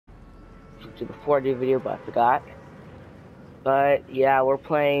to before I do the video, but I forgot. But yeah, we're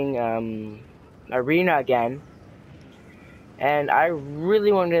playing Arena again. And I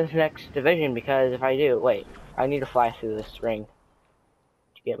really want to do this next division because if I do, wait, I need to fly through this ring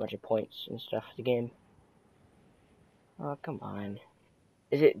to get a bunch of points and stuff for the game. Oh, come on.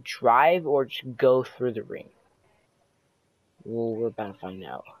 Is it drive or just go through the ring? Well, we're about to find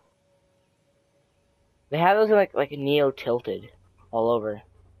out. They have those like Neo tilted all over.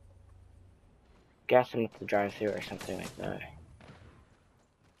 Guess I'm to drive through or something like that.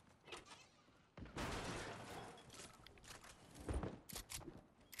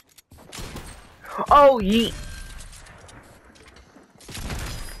 Oh, yeet!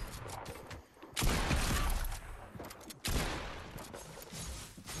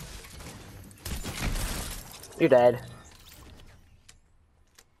 You're dead.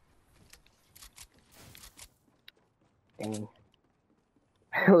 Dang.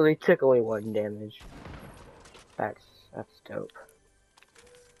 They took away 1 damage. That's dope.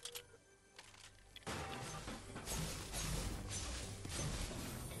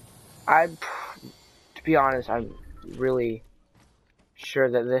 To be honest, I'm really sure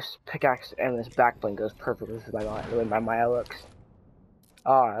that this pickaxe and this backbling goes perfectly with the way my Maya looks.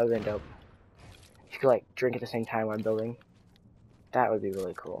 Oh, that would've been dope. If you could like drink at the same time while building. That would be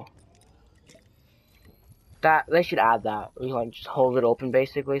really cool. That they should add that. You like just hold it open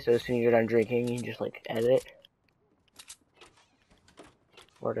basically, so as soon as you're done drinking, you can just like edit it.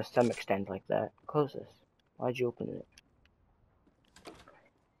 Or to some extent like that. Close this. Why'd you open it?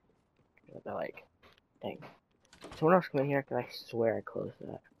 They're like, dang. Someone else come in here, because I swear I closed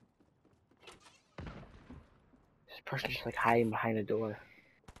that. This person just like hiding behind a door.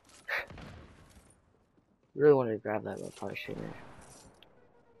 Really wanted to grab that, but I probably shouldn't.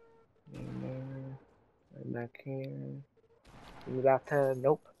 Right back here. In the bathtub.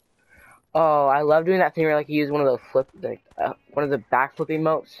 Nope. Oh, I love doing that thing where like you use one of those one of the backflip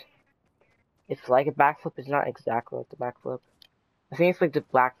emotes. It's like a backflip. It's not exactly like the backflip. I think it's like the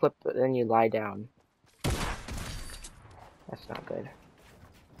backflip, but then you lie down. That's not good.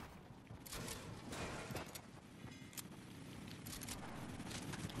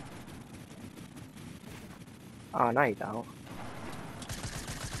 Oh, no you don't.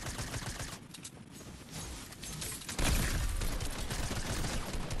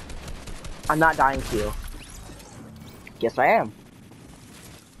 I'm not dying to you. Yes, I am.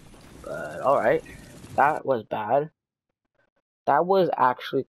 But, alright. That was bad. That was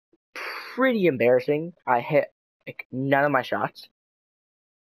actually pretty embarrassing. I hit like, none of my shots.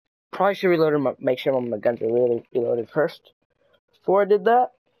 Probably should make sure my guns are reloaded first before I did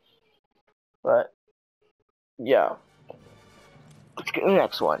that. But, yeah. Let's get to the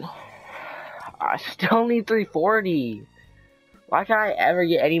next one. I still need 340. Why can't I ever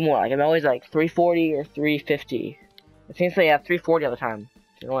get any more? Like, I'm always like 340 or 350. It seems like I have 340 all the time.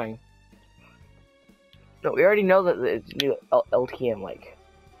 It's annoying. No, we already know that it's new LTM, like.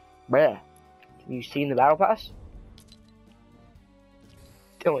 Bruh. You seen the battle pass?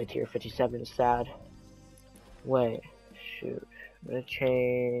 Only tier 57 is sad. Wait. Shoot. I'm gonna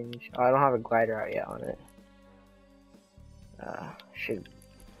change. Oh, I don't have a glider out yet on it. Shoot.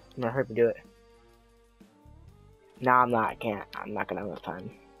 I'm gonna hurry up and do it. No, I'm not. I can't. I'm not gonna have enough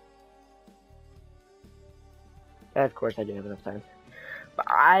time. And of course, I do have enough time. But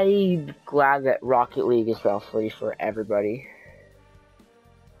I'm glad that Rocket League is now free for everybody.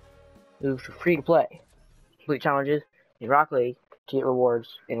 It's free to play. Complete challenges in Rocket League to get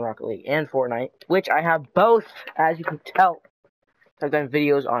rewards in Rocket League and Fortnite, which I have both, as you can tell. I've done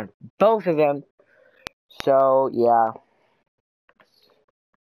videos on both of them. So, yeah.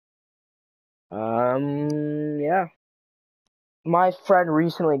 Yeah. My friend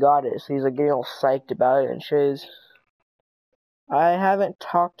recently got it, so he's like getting all psyched about it and shiz. I haven't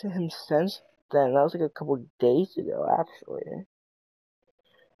talked to him since then. That was like a couple days ago, actually.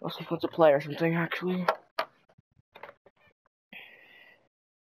 I'll see if he wants to play or something, actually.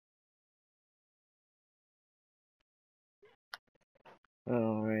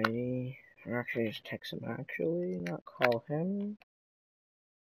 Alrighty. Or actually just text him, actually, not call him.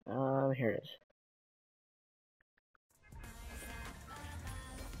 Here it is.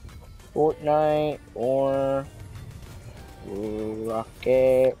 Fortnite or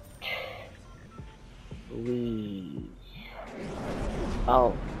Rocket League.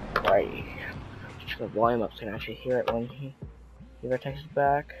 Oh, right. Just the volume up so I can actually hear it when he texts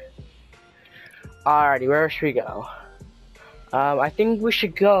back. Alrighty, where should we go? I think we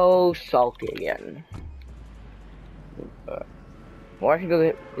should go salty again. Or I can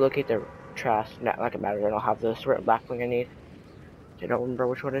go locate the trash. Not like it matters. I don't have the certain black thing I need. I don't remember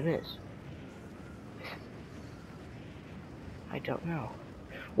which one it is. I don't know.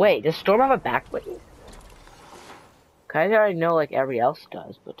 Wait, does Storm have a back blade? I already know like every else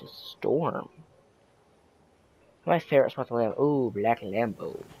does, but does Storm? My favorite spot to land. Ooh, Black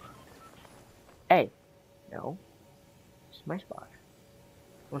Lambo. Hey, no. It's my spot.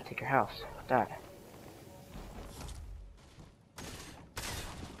 I want to take your house. That.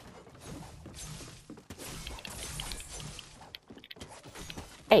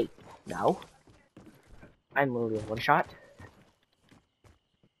 Hey, no. I'm literally in one shot.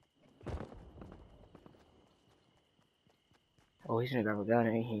 Oh, he's gonna grab a gun,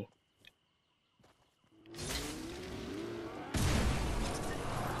 ain't he?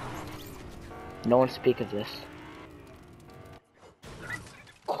 No one speak of this.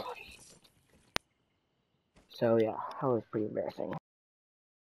 So yeah, that was pretty embarrassing.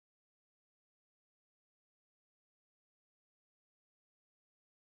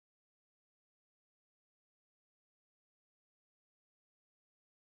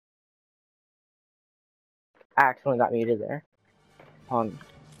 I accidentally got muted there.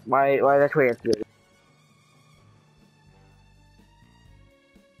 Why that's weird.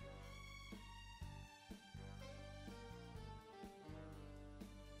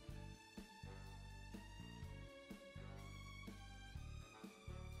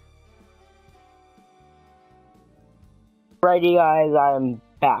 Righty guys, I'm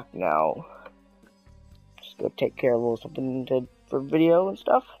back now. Just go take care of a little something for video and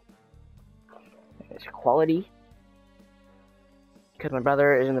stuff. It's quality. Because my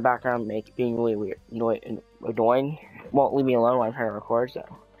brother is in the background being really weird, annoying. Won't leave me alone when I'm trying to record, so.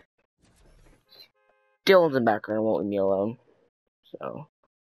 Dylan's in the background, won't leave me alone. So,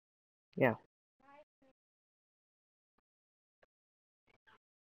 yeah.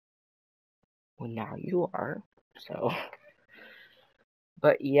 Well, now you are. So.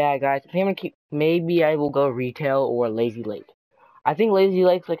 But yeah, guys, I think I'm gonna maybe I will go retail or Lazy Lake. I think Lazy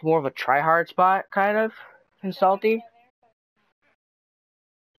Lake's like more of a try-hard spot, kind of, and salty.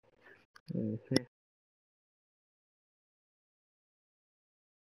 Mm-hmm.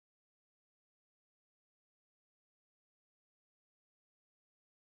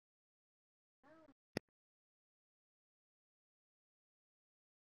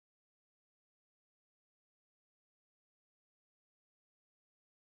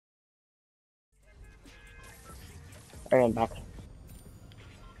 Alright, I'm back.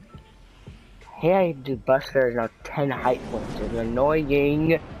 Hey, I do Buster is now 10 height points. It's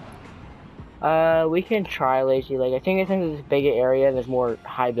annoying. We can try Lazy Lake. I think it's a bigger area and there's more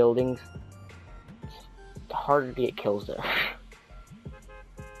high buildings. It's harder to get kills there.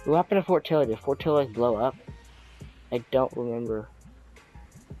 What happened to Fort Taylor? Did Fort Taylor blow up? I don't remember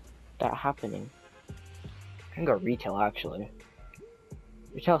that happening. I can go retail actually.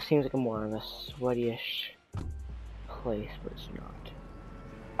 Retail seems like a more of a sweaty-ish place, but it's not.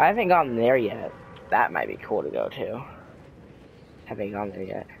 I haven't gotten there yet. That might be cool to go to. Haven't gone there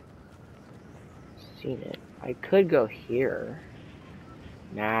yet. Seen it. I could go here.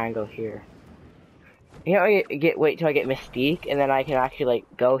 Nah, I go here. You know, wait till I get Mystique, and then I can actually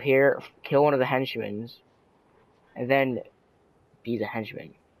like go here, kill one of the henchmen, and then be the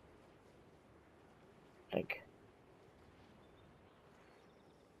henchman. Like,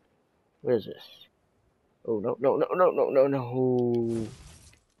 what is this? Oh no no no no no no no!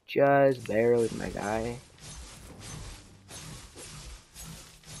 Just barely, my guy.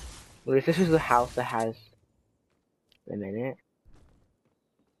 What if this is the house that has them in it?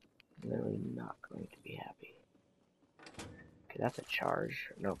 I'm really not going to be happy. Okay, that's a charge.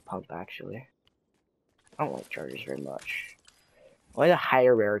 No, pump actually. I don't like charges very much. Only the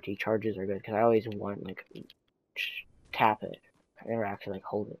higher rarity charges are good because I always want like tap it. I never actually like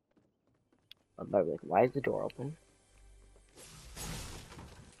hold it. But like, why is the door open?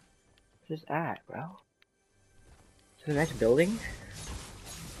 Where's that, bro? Is the next building?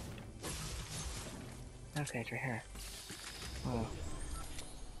 Okay, it's right here. Oh.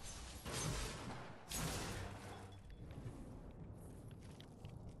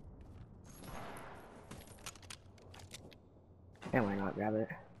 Yeah, why not grab it?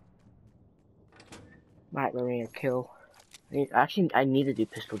 Might let me a kill. I need to do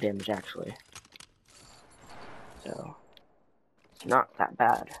pistol damage actually. So it's not that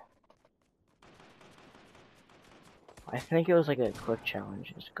bad. I think it was like a quick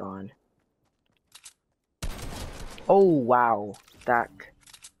challenge. It's gone. Oh wow, that.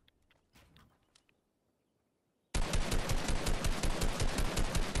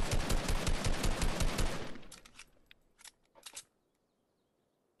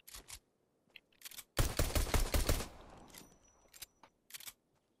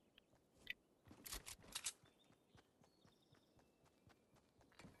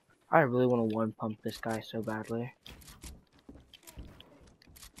 I really want to one pump this guy so badly.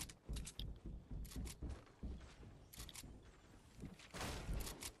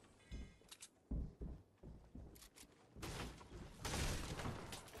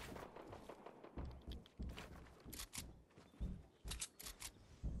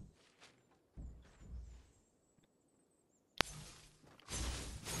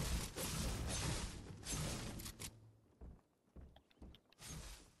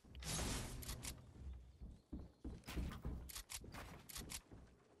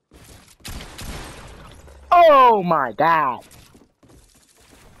 Oh my god!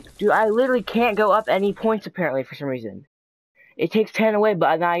 Dude, I literally can't go up any points apparently for some reason. It takes 10 away,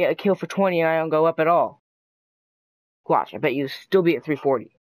 but now I get a kill for 20 and I don't go up at all. Watch, I bet you still be at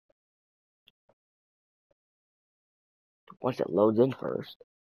 340. Once it loads in first.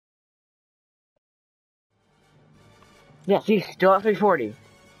 Yeah, see, still at 340.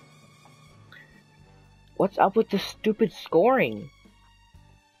 What's up with the stupid scoring?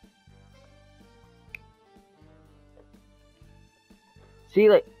 See,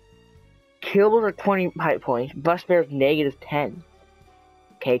 like, kills are 20 height points, Bus Bear's negative 10.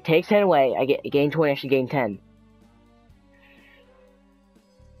 Okay, takes 10 away, I gain 20, I should gain 10.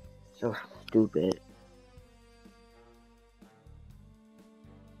 So stupid.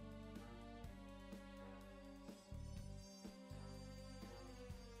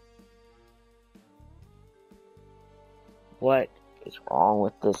 What is wrong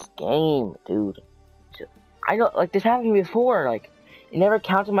with this game, dude? I don't, like, this happened to me before, like, it never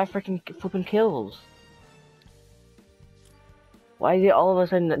counted my freaking flipping kills. Why is it all of a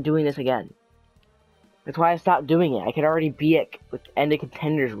sudden doing this again? That's why I stopped doing it. I could already be at end of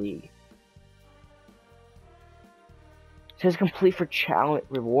Contenders League. It says complete for challenge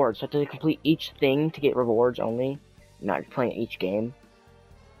rewards. So I have to complete each thing to get rewards only, not playing each game.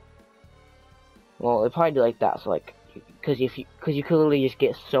 Well, it'd probably do like that. So like, because you could literally just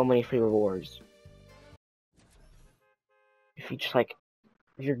get so many free rewards. If you just like,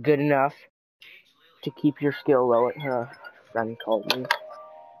 if you're good enough to keep your skill low. Her friend called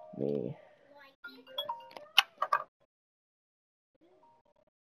me.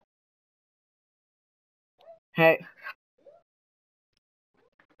 Hey.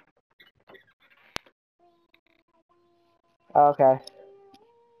 Okay.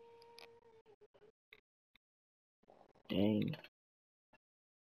 Dang.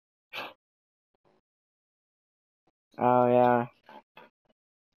 Oh yeah.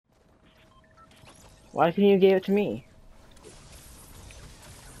 Why couldn't you give it to me?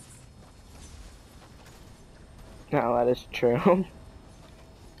 No, that is true.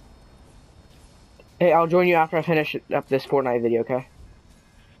 Hey, I'll join you after I finish up this Fortnite video, okay?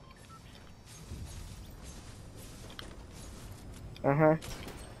 Uh-huh.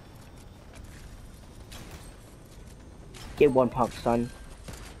 Get one pump, son.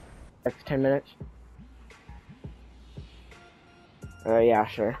 That's 10 minutes. Yeah,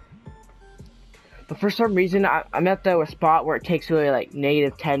 sure. But for some reason, I'm at the spot where it takes away like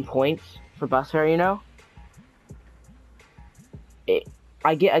negative 10 points for bus fare, you know?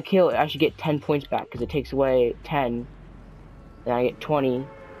 I get a kill, I should get 10 points back because it takes away 10. Then I get 20, it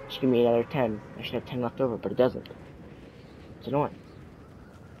should give me another 10. I should have 10 left over, but it doesn't. It's annoying.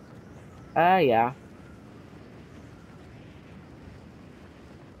 Yeah.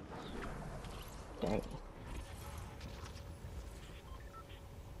 Dang.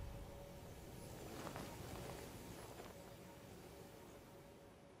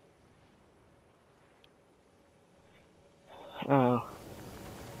 Oh.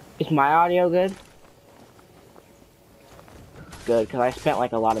 Is my audio good? Good, because I spent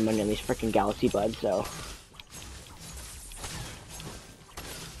like a lot of money on these freaking Galaxy Buds, so.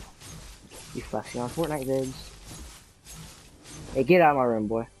 You flexing on Fortnite vids. Hey, get out of my room,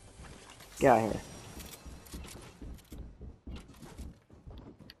 boy. Get out of here.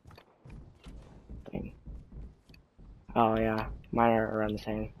 Dang. Oh, yeah. Mine are around the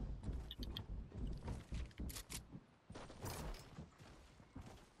same.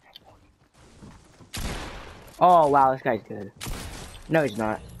 Oh, wow, this guy's good. No, he's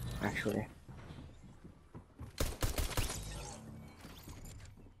not, actually.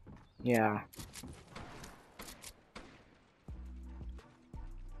 Yeah.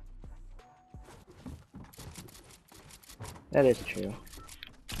 That is true.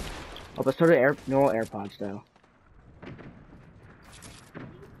 Oh, but so do normal AirPods, though.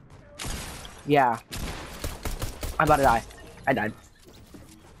 Yeah. I'm about to die. I died.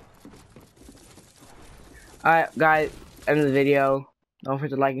 Alright, guys, end of the video. Don't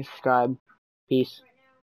forget to like and subscribe. Peace.